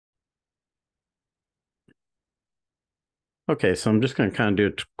Okay, so I'm just going to kind of do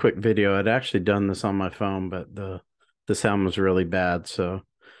a quick video. I'd actually done this on my phone, but the sound was really bad, so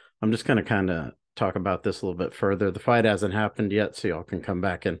I'm just going to kind of talk about this a little bit further. The fight hasn't happened yet, so y'all can come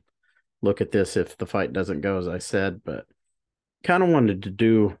back and look at this if the fight doesn't go as I said, but kind of wanted to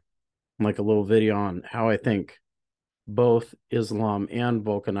do like a little video on how I think both Islam and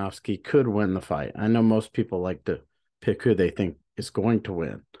Volkanovski could win the fight. I know most people like to pick who they think is going to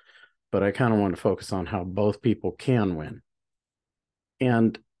win, but I kind of want to focus on how both people can win.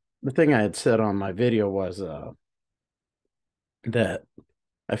 And the thing I had said on my video was that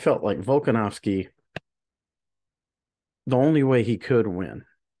I felt like Volkanovski, the only way he could win,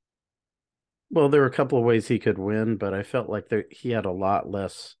 well, there were a couple of ways he could win, but I felt like he had a lot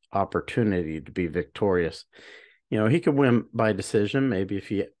less opportunity to be victorious. You know, he could win by decision, maybe if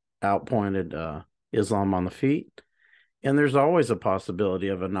he outpointed Islam on the feet. And there's always a possibility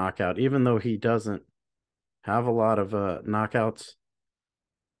of a knockout, even though he doesn't have a lot of knockouts.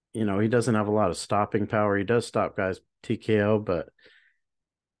 You know, he doesn't have a lot of stopping power. He does stop guys TKO, but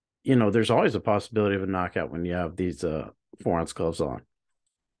there's always a possibility of a knockout when you have these 4-ounce gloves on.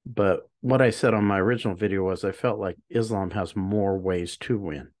 But what I said on my original video was I felt like Islam has more ways to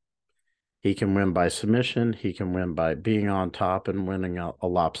win. He can win by submission. He can win by being on top and winning a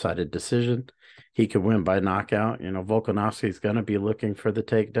lopsided decision. He can win by knockout. Volkanovski's going to be looking for the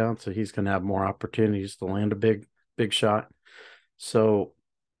takedown, so he's going to have more opportunities to land a big shot. So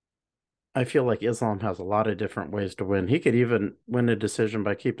I feel like Islam has a lot of different ways to win. He could even win a decision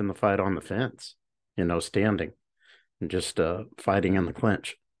by keeping the fight on the fence, standing and just fighting in the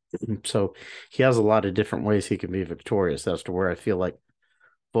clinch. So he has a lot of different ways he can be victorious, as to where I feel like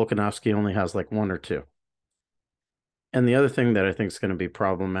Volkanovski only has like one or two. And the other thing that I think is going to be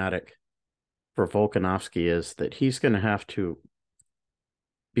problematic for Volkanovski is that he's going to have to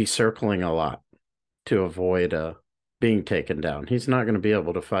be circling a lot to avoid being taken down. He's not going to be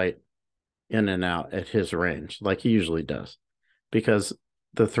able to fight in and out at his range like he usually does, because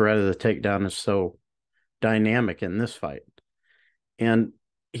the threat of the takedown is so dynamic in this fight. And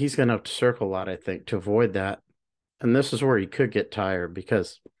he's going to have to circle a lot, I think, to avoid that. And this is where he could get tired,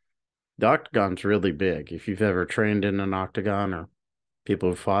 because the octagon's really big. If you've ever trained in an octagon, or people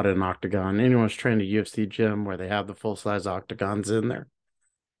who fought in an octagon, anyone's trained a UFC gym where they have the full-size octagons in there,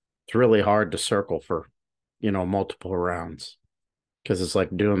 it's really hard to circle for, multiple rounds, because it's like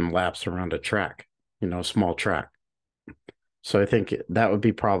doing laps around a track, a small track. So I think that would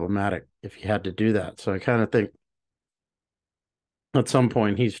be problematic if he had to do that. So I kind of think at some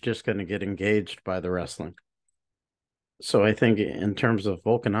point he's just going to get engaged by the wrestling. So I think in terms of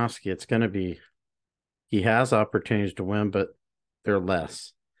Volkanovski, it's going to be, he has opportunities to win, but they're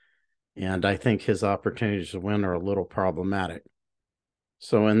less. And I think his opportunities to win are a little problematic.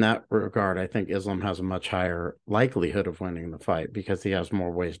 So in that regard, I think Islam has a much higher likelihood of winning the fight, because he has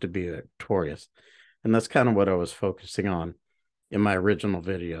more ways to be victorious. And that's kind of what I was focusing on in my original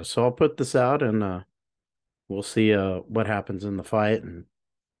video. So I'll put this out, and we'll see what happens in the fight, and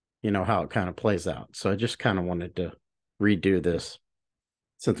how it kind of plays out. So I just kind of wanted to redo this,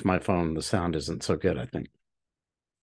 since my phone, the sound isn't so good, I think.